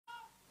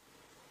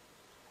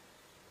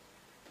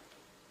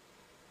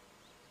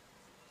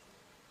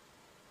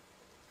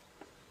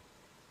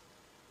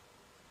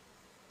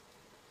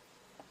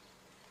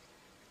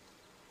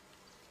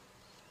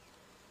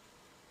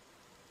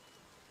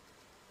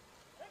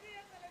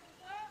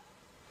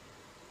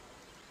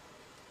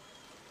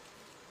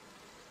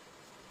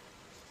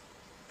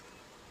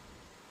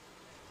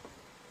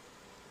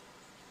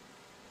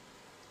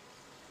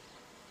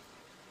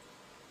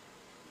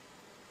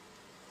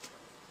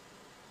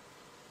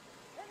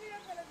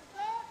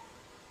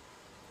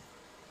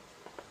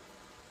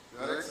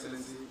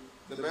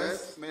the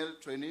best male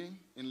trainee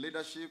in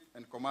leadership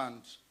and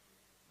command,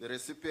 the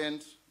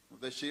recipient of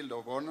the Shield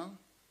of Honor,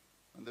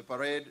 and the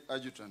parade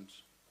adjutant,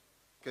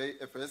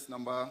 KFS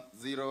number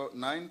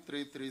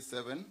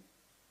 09337,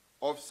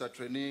 officer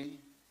trainee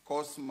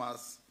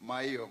Cosmas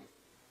Mayo.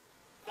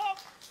 Stop.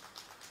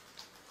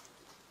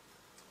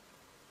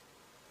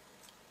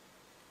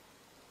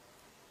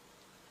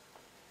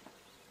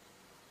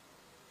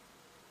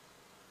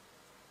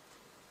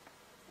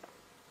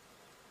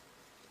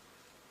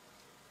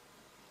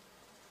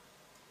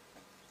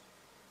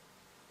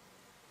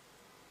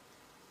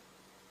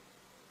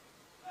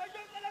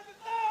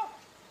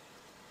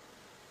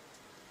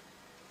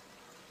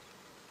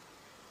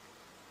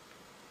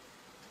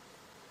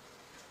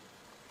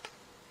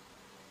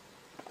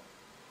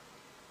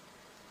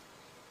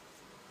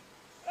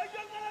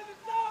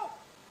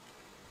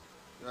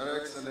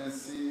 Your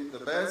Excellency, the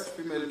best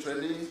female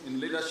trainee in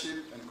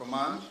leadership and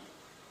command,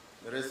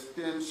 the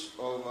recipient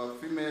of a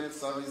Female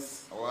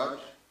Service Award,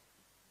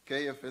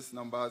 KFS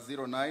number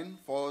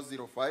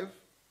 09405,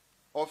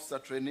 officer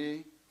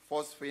trainee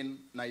Phosphine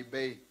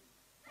Naibei.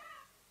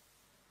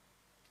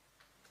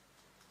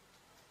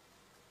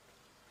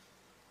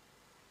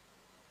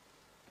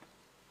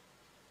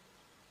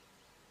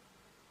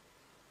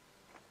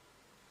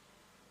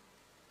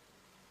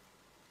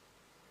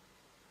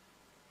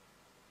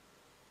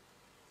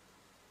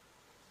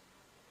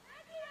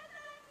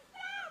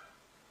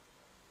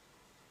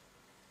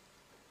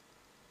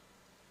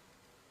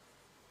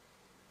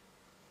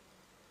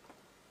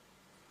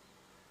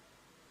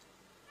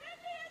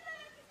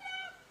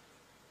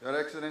 Your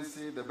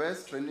Excellency, the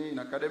best trainee in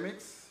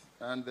academics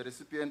and the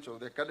recipient of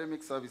the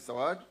Academic Service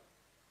Award,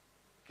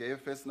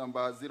 KFS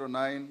number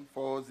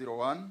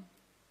 09401,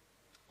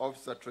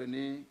 officer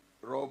trainee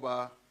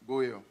Roba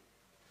Buyo.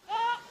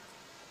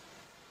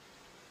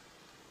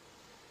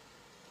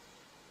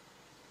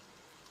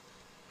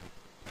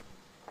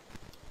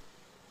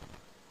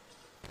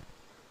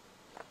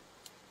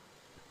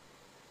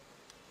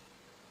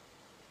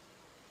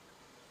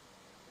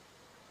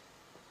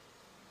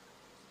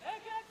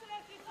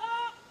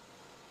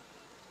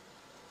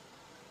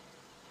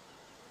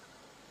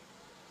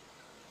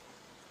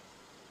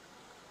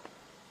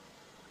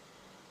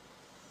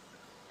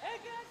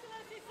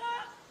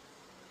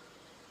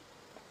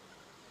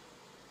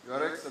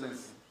 Your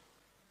Excellency,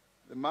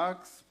 the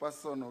marks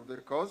person of the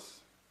course,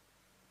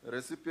 the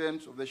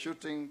recipient of the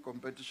Shooting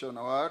Competition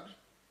Award,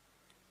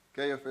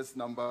 KFS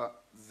number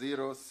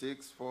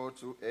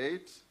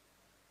 06428,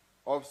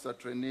 officer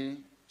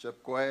trainee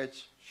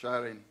Chepkoech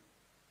Sharin.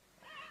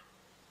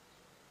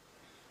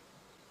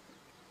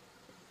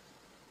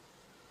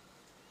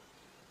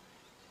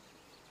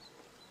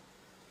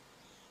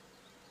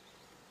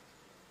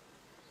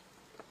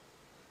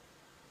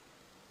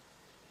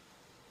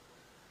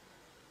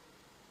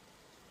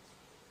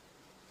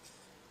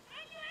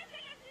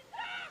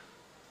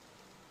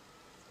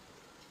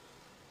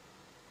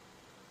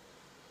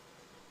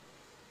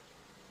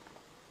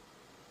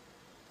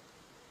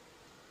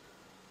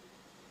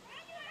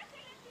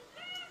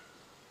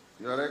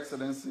 Your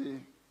Excellency,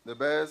 the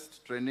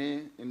best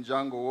trainee in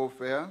jungle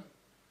warfare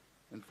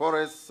and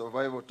forest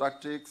survival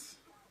tactics,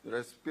 the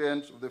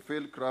recipient of the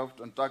Fieldcraft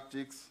and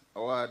Tactics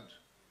Award,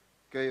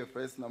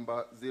 KFS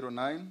number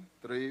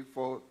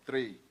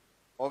 09343,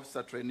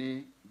 officer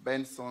trainee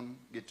Benson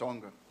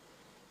Gitonga.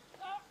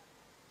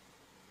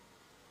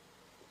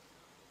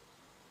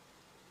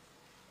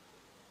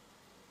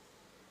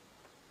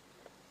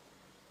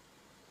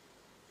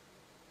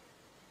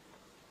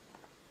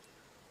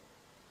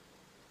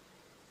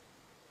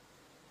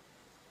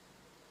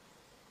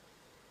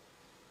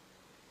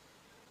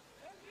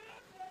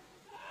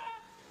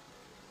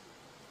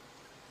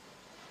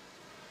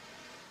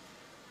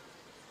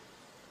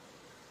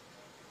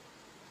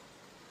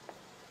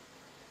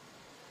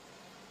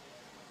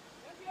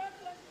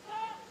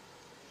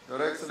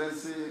 Your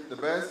Excellency, the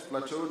best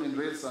platoon in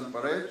drills and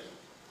parade,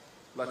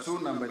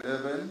 platoon number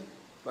 11,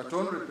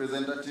 platoon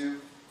representative,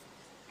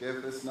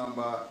 KFS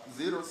number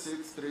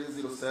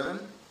 06307,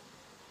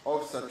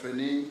 officer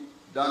trainee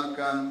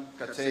Duncan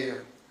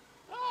Kateya.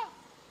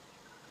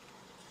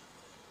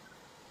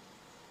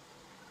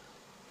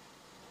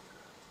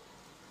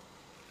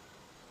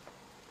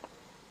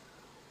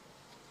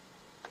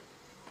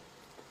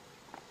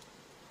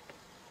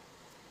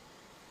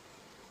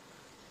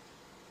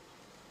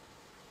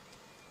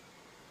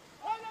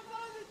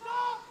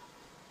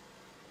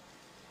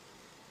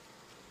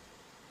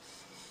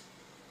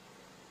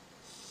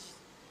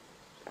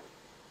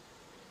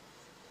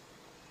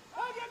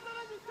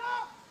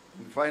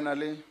 And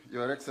finally,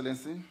 Your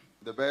Excellency,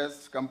 the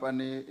best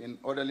company in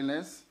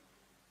orderliness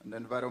and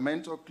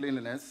environmental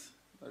cleanliness,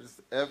 that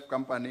is F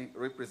Company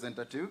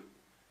representative,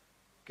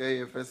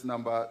 KFS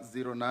number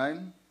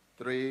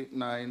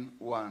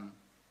 09391,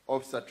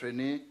 officer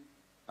trainee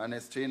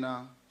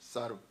Ernestina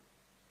Saru.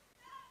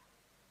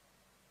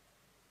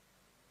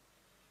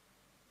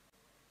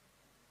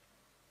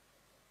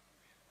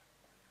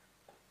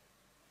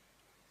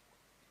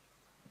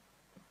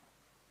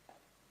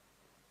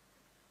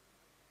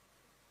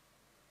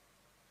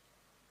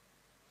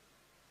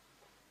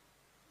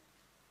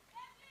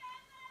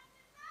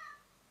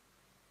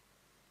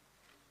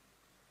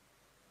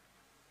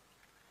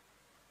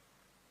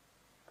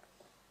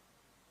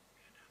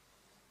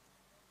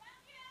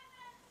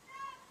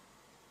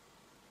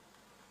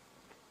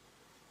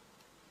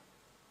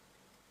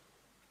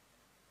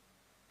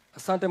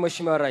 Asante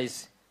Mheshimiwa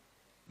Rais.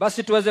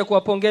 Basi tuweze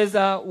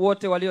kuwapongeza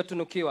wote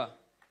waliotunukiwa.